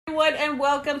good, and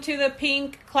welcome to the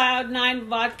Pink Cloud 9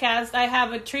 podcast. I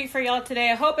have a treat for y'all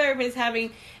today. I hope everybody's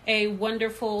having a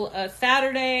wonderful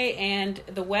Saturday, and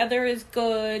the weather is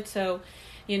good. So,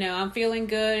 I'm feeling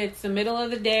good. It's the middle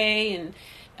of the day,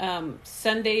 and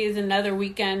Sunday is another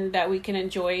weekend that we can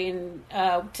enjoy.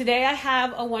 And today I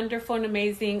have a wonderful and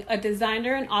amazing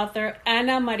designer and author,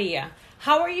 Ana Maria.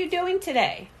 How are you doing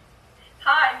today?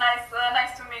 Hi,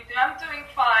 nice to meet you. I'm doing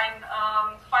fine.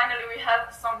 Finally, we had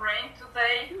some rain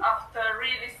today after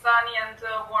really sunny and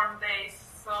warm days.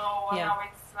 So now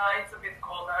it's a bit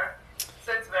colder.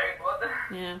 So it's very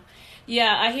good.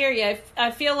 Yeah, I hear you.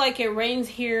 I feel like it rains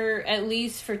here at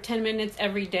least for 10 minutes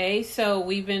every day. So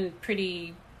we've been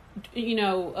pretty,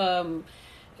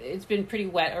 it's been pretty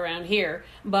wet around here,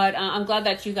 but I'm glad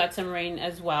that you got some rain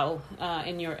as well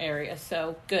in your area.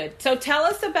 So good. So tell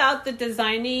us about the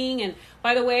designing. And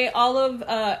by the way, all of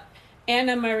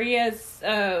Ana Maria's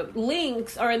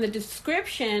links are in the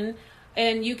description,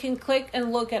 and you can click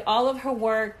and look at all of her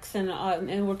works, and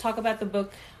we'll talk about the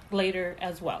book later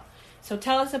as well. So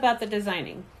tell us about the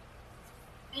designing.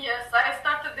 Yes, I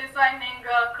started designing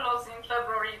clothes in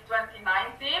February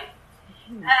 2019.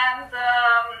 And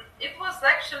it was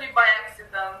actually by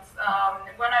accident.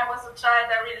 When I was a child,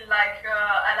 I really like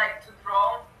to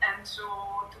draw and to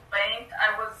paint.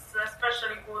 I was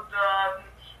especially good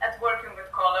at working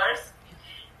with colors.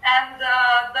 And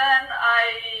then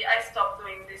I stopped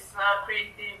doing this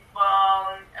creative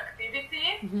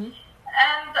activity. Mm-hmm.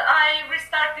 And I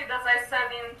restarted, as I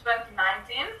said, in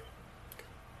 2019.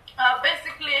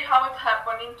 Basically, how it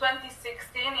happened in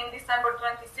 2016, in December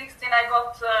 2016, I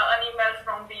got an email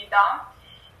from Vida,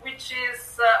 which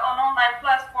is an online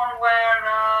platform where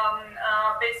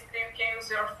basically you can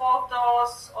use your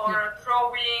photos or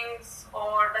drawings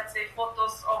or, let's say,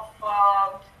 photos of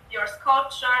your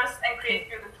sculptures and create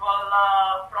beautiful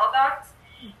products,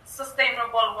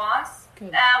 sustainable ones,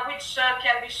 which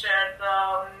can be shared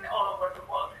all over the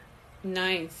world.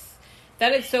 Nice.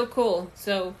 That is so cool.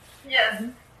 So yes.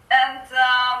 Mm-hmm. And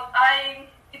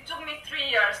it took me 3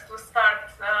 years to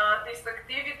start this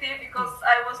activity because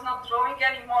I was not drawing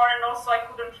anymore, and also I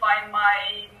couldn't find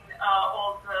my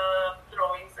old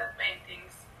drawings and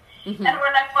paintings. Mm-hmm. And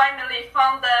when I finally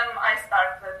found them, I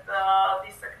started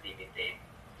this activity.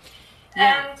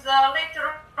 Yeah. And later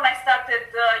on, I started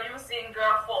using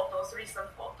photos, recent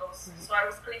photos. Mm-hmm. So I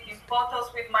was clicking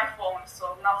photos with my phone,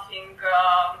 so nothing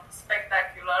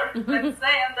spectacular, let's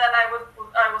say. And then I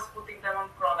was putting them on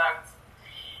products.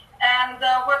 And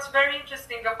what's very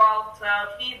interesting about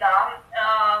Vida,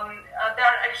 there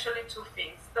are actually two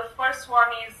things. The first one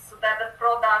is that the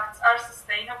products are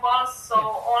sustainable, so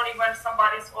only when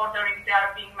somebody's ordering, they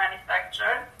are being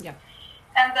manufactured. Yeah.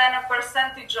 And then a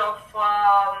percentage of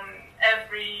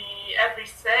every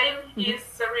sale is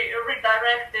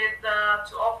redirected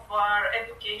to offer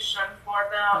education for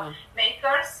the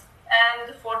makers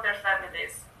and for their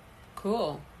families.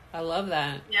 Cool. I love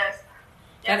that. Yes,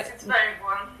 it's very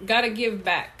good. Gotta give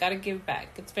back.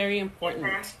 It's very important.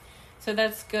 Mm-hmm. So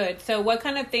that's good. So what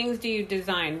kind of things do you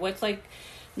design? What's like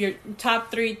your top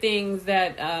 3 things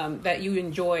that you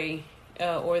enjoy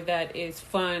or that is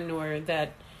fun or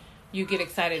that you get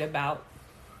excited about?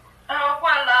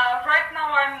 Right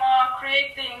now I'm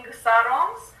creating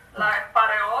sarongs, like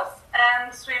pareos,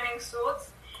 and swimming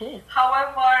suits. Cool.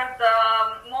 However,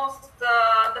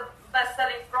 the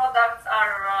best-selling products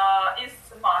is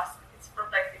mask. It's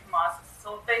protective masks.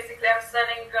 So basically, I'm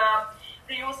selling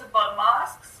reusable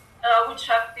masks, which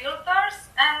have filters,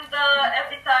 and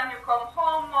every time you come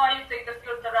home, you take the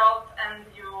filter out and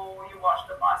you wash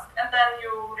the mask, and then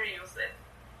you reuse it.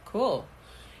 Cool.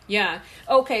 Yeah.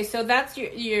 Okay. So that's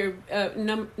your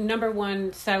number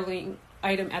 1 selling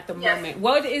item at the moment.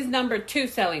 What is number 2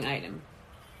 selling item?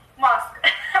 Mask.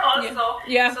 Also.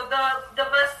 Yeah. So the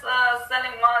best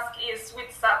selling mask is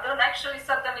with Saturn. Actually,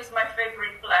 Saturn is my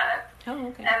favorite planet. Oh,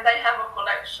 okay. And I have a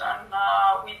collection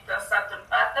with the Saturn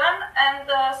pattern. And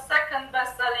the second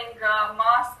best selling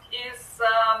mask is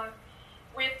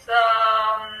with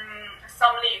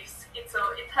some leaves. It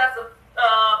has a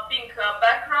pink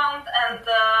background and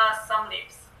some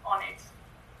leaves on it.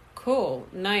 Cool.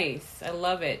 Nice. I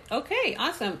love it. Okay.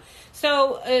 Awesome.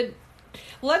 So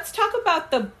let's talk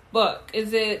about the book.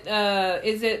 Is it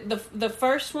the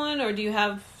first one, or do you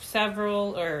have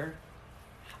several, or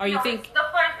are you think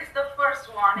it's the first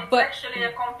one. It's actually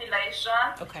a compilation.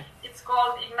 Okay. It's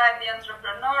called Ignite the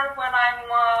Entrepreneur, when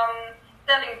I'm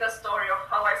telling the story of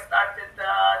how I started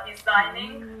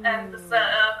designing and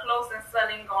clothes and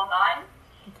selling online.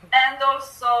 Okay. And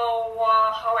also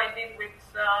how I did with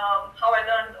how I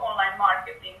learned online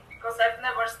marketing, because I've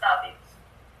never studied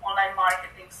online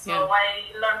marketing, so I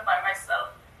learned by myself.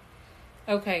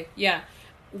 Okay, yeah.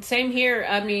 Same here.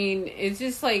 I mean, it's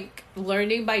just like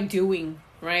learning by doing,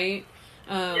 right?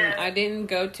 Yes. I didn't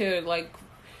go to like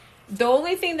the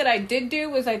only thing that I did do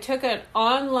was I took an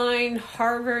online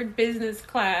Harvard business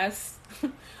class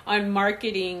on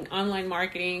marketing, online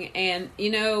marketing, and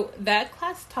that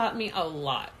class taught me a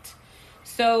lot.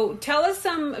 So tell us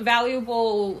some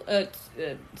valuable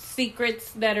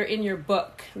secrets that are in your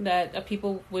book that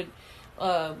people would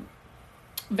um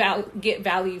get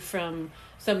value from,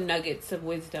 some nuggets of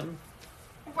wisdom.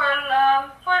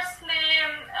 Well, firstly,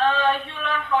 you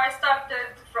learn how I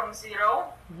started from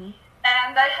zero, Mm-hmm.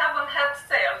 and I haven't had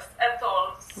sales at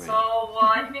all. So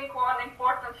Right. I think one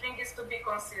important thing is to be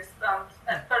consistent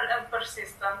and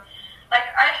persistent. Like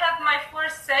I had my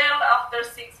first sale after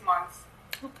 6 months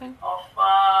Okay. of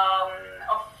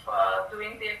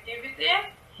doing the activity.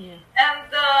 Yeah. And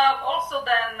also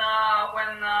then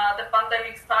when the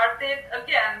pandemic started,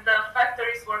 again, the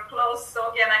factories were closed,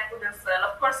 so again, I couldn't sell.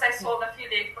 Of course, I sold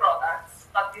affiliate products,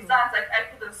 but designs I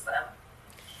couldn't sell.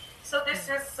 So this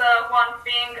is one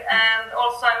thing, and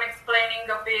also I'm explaining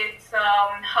a bit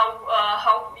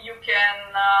how you can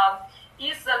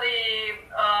easily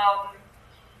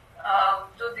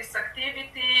do this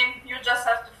activity. You just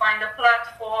have to find a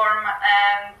platform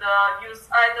and use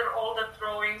either older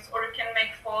drawings or you can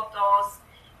make photos,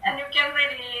 and you can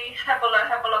really have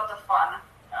a lot of fun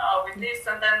with this,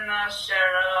 and then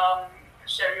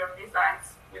share your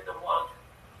designs with the world.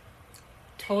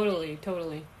 Totally.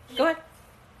 Go ahead.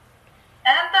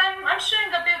 And I'm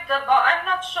sharing a bit about, I'm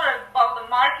not sure about the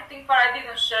marketing part, I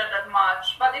didn't share that much,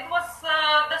 but it was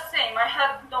the same. I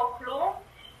had no clue.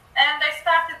 And I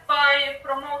started by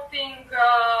promoting,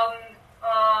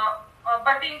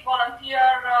 by being volunteer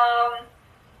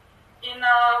in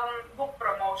book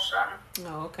promotion.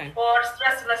 Oh, okay. For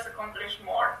Stress Less, Accomplish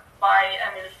More by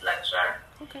Emily Fletcher.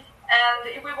 Okay.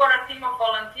 And we were a team of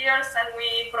volunteers and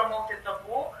we promoted the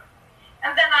book.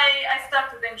 And then I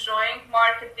started enjoying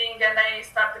marketing and I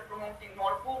started promoting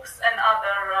more books and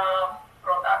other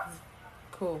products.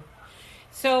 Cool.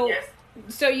 So, yes.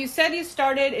 So you said you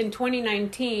started in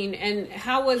 2019, and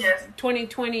how was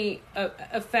 2020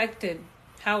 affected?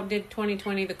 How did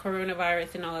 2020, the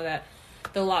coronavirus and all of that,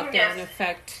 the lockdown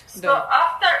affect? So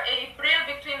after April,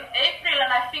 between April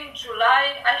and I think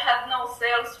July, I had no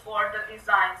sales for the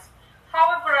designs.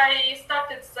 However, I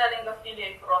started selling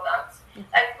affiliate products.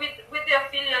 Like with the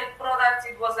affiliate products,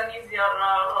 it was an easier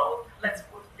road, let's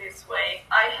put it this way.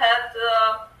 I had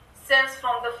sales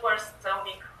from the first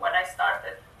week when I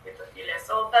started with affiliate,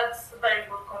 so that's very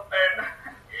good compared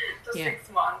to 6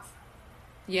 months.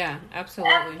 Yeah,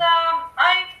 absolutely. And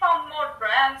I found more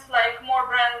brands, like more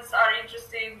brands are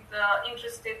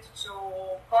interested to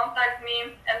contact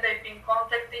me, and they've been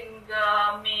contacting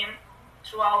me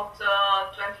throughout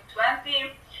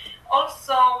 2020.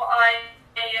 Also, I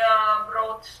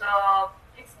wrote,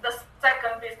 it's the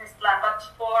second business plan, but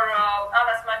for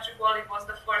Anna's Magic Wall, it was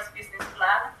the first business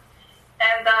plan.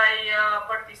 And I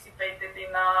participated in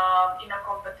a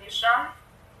competition.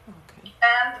 Okay.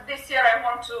 And this year I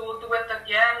want to do it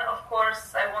again. Of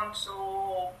course, I want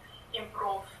to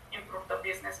improve the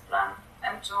business plan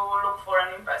and to look for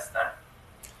an investor.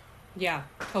 Yeah,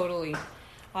 totally.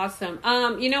 Awesome.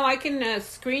 I can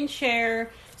screen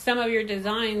share some of your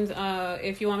designs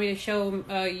if you want me to show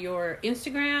your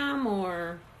Instagram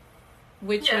or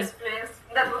which one? Yes, please.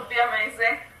 That would be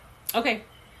amazing. Okay.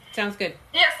 Sounds good.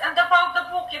 Yes, and about the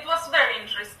book, it was very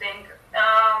interesting.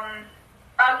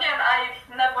 Again, I've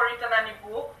never written any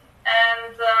book,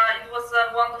 and it was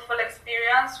a wonderful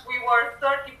experience. We were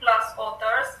 30 plus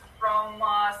authors from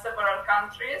several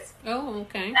countries. Oh,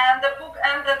 okay. And the book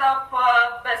ended up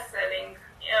best-selling.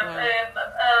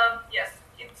 Yes,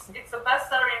 it's a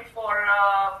bestseller in 4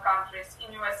 countries,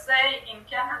 in USA, in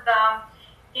Canada,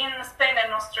 in Spain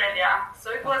and Australia. So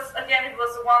it was a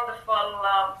wonderful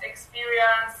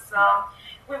experience.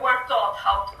 We were taught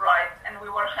how to write and we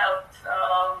were helped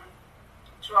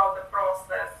throughout the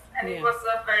process. And it was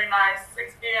a very nice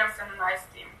experience and a nice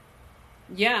team.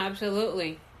 Yeah,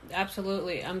 absolutely.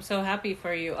 Absolutely. I'm so happy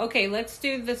for you. Okay, let's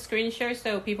do the screen share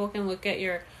so people can look at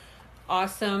your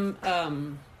awesome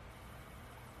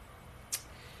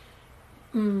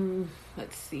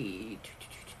let's see.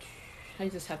 I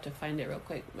just have to find it real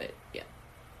quick, but yeah.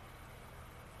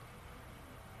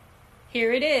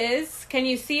 Here it is. Can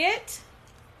you see it?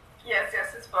 Yes,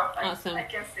 it's perfect. Awesome. I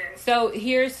can see it. So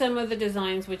here's some of the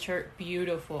designs, which are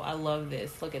beautiful. I love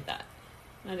this. Look at that.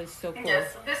 That is so cool.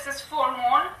 Yes, this is Full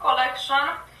Moon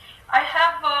collection. I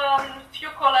have few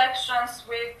collections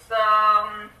with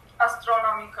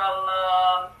astronomical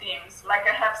themes. Like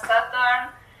I have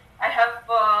Saturn, I have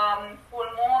full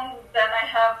moon. Then I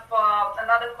have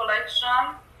another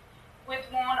collection with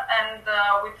moon and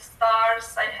with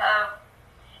stars. I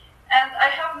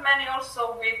have many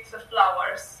also with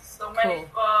flowers. So many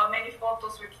many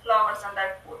photos with flowers, and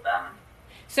I put them.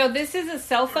 So this is a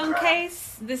cell phone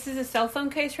case. This is a cell phone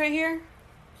case right here.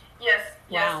 Yes.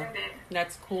 Wow. Yes, indeed.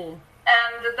 That's cool.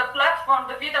 And the platform,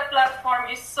 the Vida platform,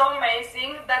 is so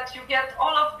amazing that you get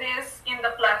all of this in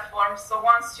the platform. So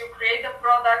once you create the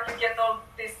product, you get all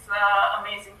these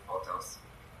amazing photos,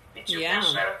 which you can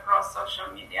share across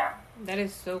social media. That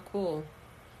is so cool.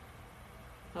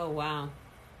 Oh, wow.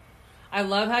 I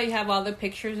love how you have all the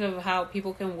pictures of how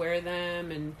people can wear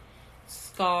them, and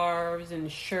scarves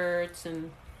and shirts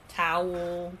and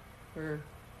towel or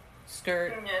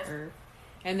skirt. Yes.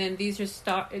 And then these are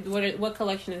what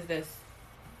collection is this?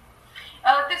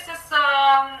 This is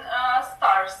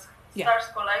Stars. Yeah. Stars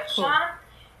collection. Cool.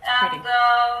 And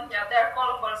they are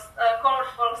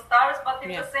colorful stars, but at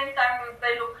the same time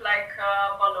they look like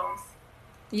balloons.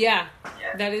 Yeah.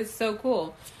 Yes. That is so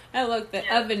cool. I look the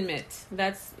oven mitt.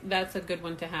 That's a good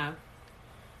one to have.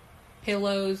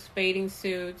 Pillows, bathing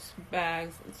suits,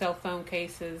 bags, cell phone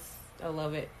cases. I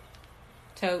love it.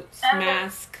 Totes,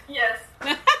 mask. Yes.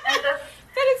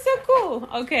 That is so cool.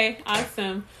 Okay,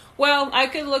 awesome. Well, I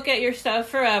could look at your stuff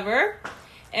forever.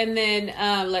 And then,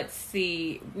 let's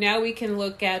see. Now we can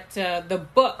look at the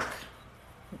book.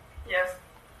 Yes.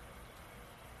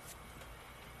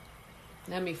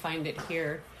 Let me find it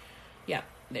here. Yeah,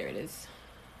 there it is.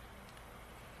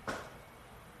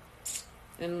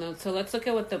 And so let's look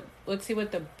at let's see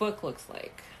what the book looks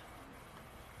like.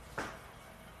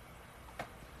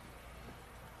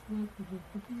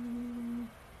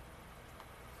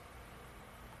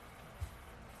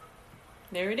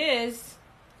 There it is.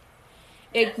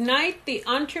 Ignite the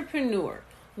Entrepreneur.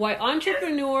 Why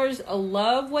entrepreneurs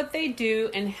love what they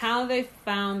do and how they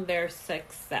found their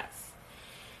success.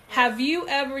 Have you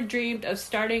ever dreamed of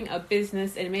starting a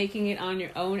business and making it on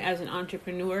your own as an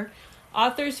entrepreneur?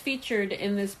 Authors featured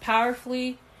in this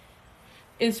powerfully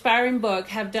inspiring book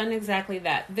have done exactly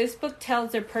that. This book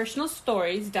tells their personal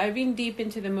stories, diving deep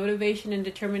into the motivation and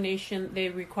determination they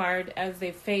required as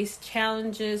they faced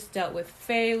challenges, dealt with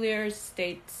failures,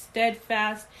 stayed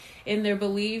steadfast in their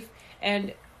belief,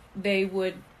 and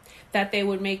that they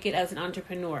would make it as an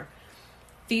entrepreneur.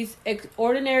 These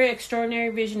extraordinary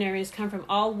visionaries come from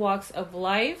all walks of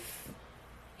life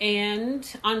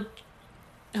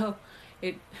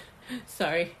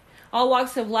all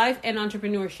walks of life and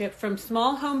entrepreneurship, from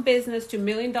small home business to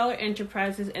million-dollar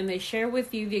enterprises, and they share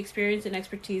with you the experience and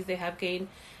expertise they have gained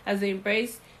as they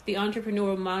embrace the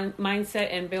entrepreneurial mindset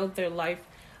and build their life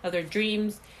of their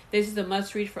dreams. This is a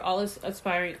must-read for all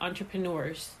aspiring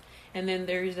entrepreneurs. And then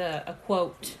there's a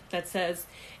quote that says,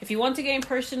 if you want to gain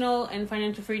personal and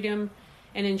financial freedom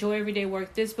and enjoy everyday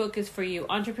work, this book is for you.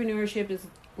 Entrepreneurship is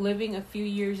living a few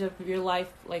years of your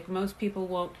life like most people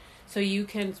won't, so you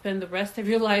can spend the rest of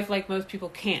your life like most people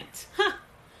can't.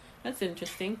 That's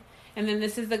interesting. And then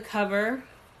this is the cover.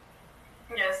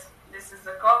 Yes, this is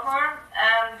the cover.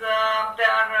 And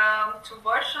there are two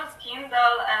versions,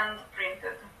 Kindle and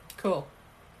printed. Cool.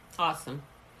 Awesome.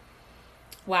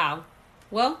 Wow.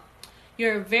 Well,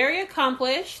 you're very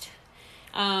accomplished.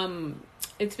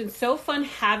 It's been so fun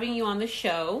having you on the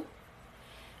show.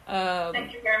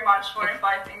 Thank you very much for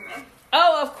inviting me.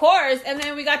 Oh, of course. And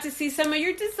then we got to see some of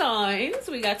your designs.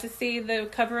 We got to see the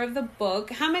cover of the book.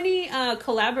 How many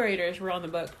collaborators were on the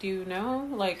book? Do you know?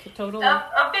 Like a total?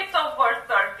 A bit over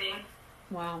 30.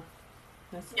 Wow.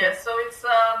 That's cool. Yes, so it's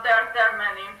there are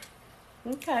many.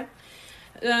 Okay.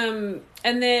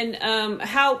 And then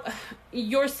how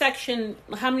your section,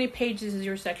 how many pages is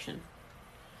your section?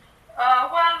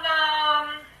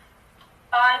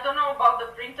 I don't know about the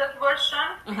printed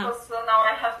version because now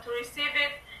I have to receive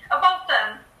it. About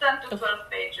 10 to 12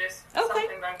 pages,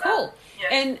 something like cool. that.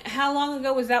 Yes. And how long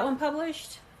ago was that one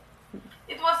published?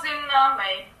 It was in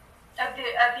May, at the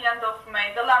end of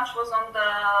May. The launch was on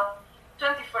the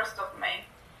 21st of May.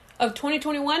 Of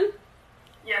 2021?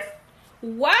 Yes.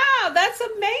 Wow, that's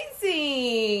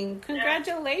amazing.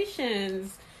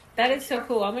 Congratulations. Yeah. That is so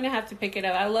cool. I'm going to have to pick it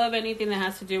up. I love anything that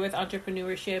has to do with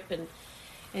entrepreneurship and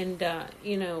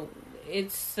you know,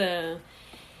 it's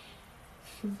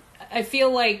I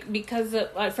feel like because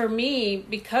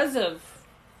of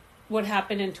what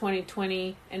happened in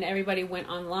 2020 and everybody went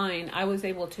online, I was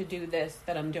able to do this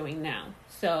that I'm doing now.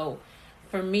 So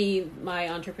for me, my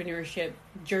entrepreneurship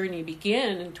journey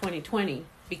began in 2020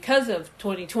 because of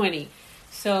 2020.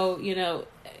 So, you know,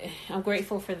 I'm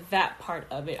grateful for that part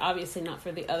of it. Obviously not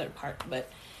for the other part, but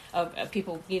of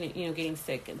people getting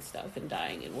sick and stuff and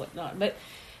dying and whatnot. But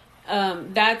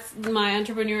that's my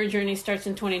entrepreneur journey starts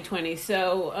in 2020.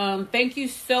 So thank you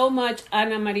so much,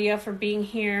 Ana Maria, for being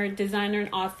here, designer and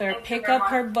author. Pick up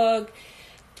her book.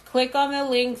 Click on the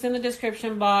links in the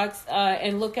description box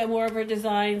and look at more of her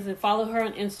designs, and follow her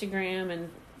on Instagram,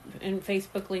 and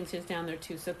Facebook links is down there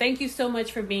too. So thank you so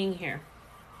much for being here.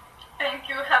 Thank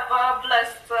you. Have a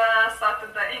blessed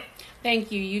Saturday.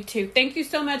 Thank you. You too. Thank you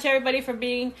so much, everybody, for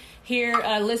being here,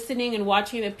 listening and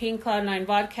watching the Pink Cloud 9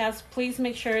 podcast. Please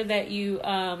make sure that you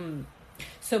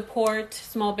support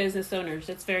small business owners.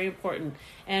 It's very important.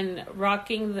 And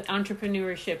rocking the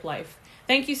entrepreneurship life.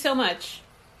 Thank you so much.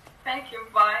 Thank you.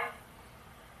 Bye.